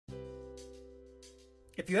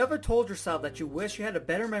If you ever told yourself that you wish you had a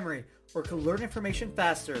better memory or could learn information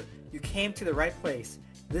faster, you came to the right place.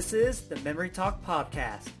 This is the Memory Talk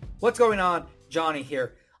Podcast. What's going on? Johnny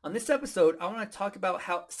here. On this episode, I want to talk about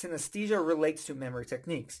how synesthesia relates to memory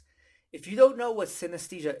techniques. If you don't know what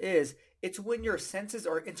synesthesia is, it's when your senses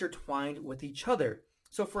are intertwined with each other.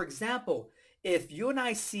 So for example, if you and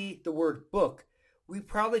I see the word book, we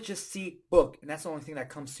probably just see book, and that's the only thing that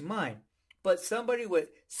comes to mind. But somebody with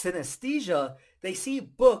synesthesia, they see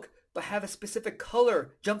book but have a specific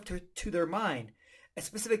color jump to their mind. A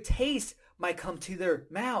specific taste might come to their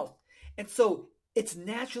mouth. And so it's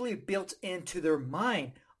naturally built into their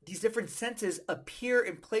mind. These different senses appear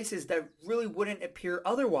in places that really wouldn't appear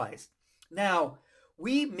otherwise. Now,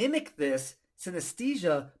 we mimic this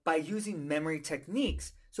synesthesia by using memory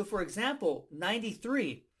techniques. So for example,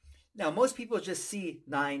 93. Now, most people just see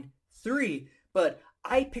 9-3, but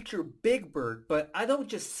I picture Big Bird, but I don't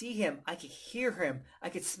just see him. I could hear him. I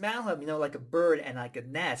could smell him, like a bird and like a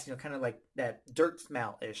nest, kind of like that dirt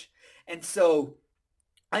smell-ish. And so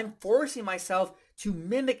I'm forcing myself to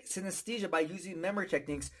mimic synesthesia by using memory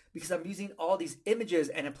techniques because I'm using all these images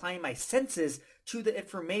and applying my senses to the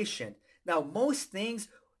information. Now, most things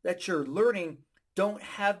that you're learning don't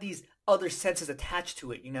have these other senses attached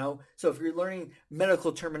to it, So if you're learning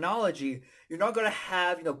medical terminology, you're not going to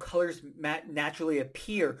have, colors naturally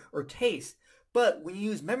appear or taste. But when you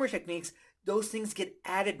use memory techniques, those things get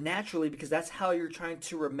added naturally because that's how you're trying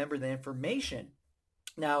to remember the information.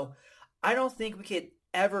 Now, I don't think we could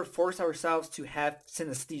ever force ourselves to have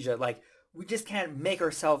synesthesia. Like, we just can't make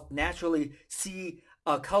ourselves naturally see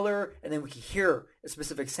a color and then we can hear a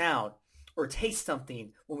specific sound. Or taste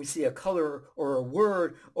something when we see a color or a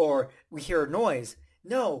word or we hear a noise.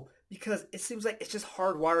 No, because it seems like it's just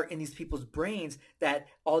hardwired in these people's brains that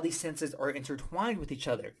all these senses are intertwined with each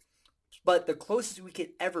other. But the closest we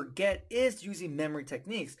could ever get is using memory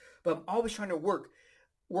techniques. But I'm always trying to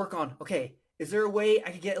work on, okay, is there a way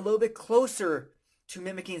I could get a little bit closer to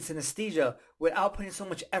mimicking synesthesia without putting so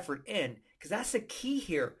much effort in? Because that's the key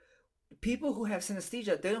here. People who have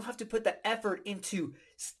synesthesia, they don't have to put the effort into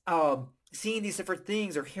seeing these different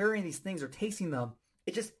things or hearing these things or tasting them.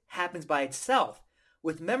 It just happens by itself.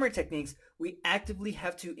 With memory techniques, we actively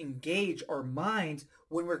have to engage our minds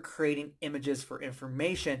when we're creating images for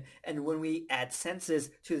information. And when we add senses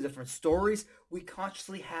to the different stories, we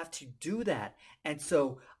consciously have to do that. And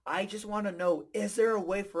so I just want to know, is there a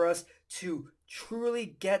way for us to truly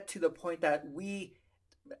get to the point that we,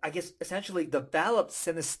 essentially develop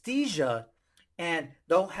synesthesia and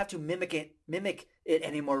don't have to mimic it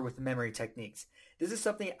anymore with memory techniques? This is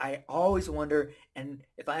something I always wonder, and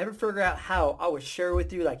if I ever figure out how, I will share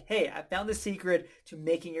with you, like, hey, I found the secret to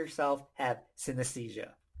making yourself have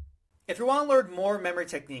synesthesia. If you want to learn more memory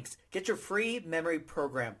techniques, get your free memory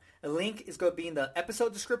program. A link is going to be in the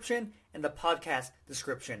episode description and the podcast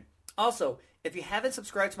description. Also, if you haven't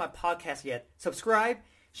subscribed to my podcast yet, subscribe,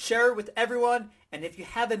 share it with everyone, and if you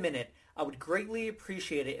have a minute, I would greatly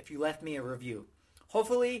appreciate it if you left me a review.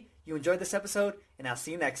 Hopefully, you enjoyed this episode, and I'll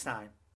see you next time.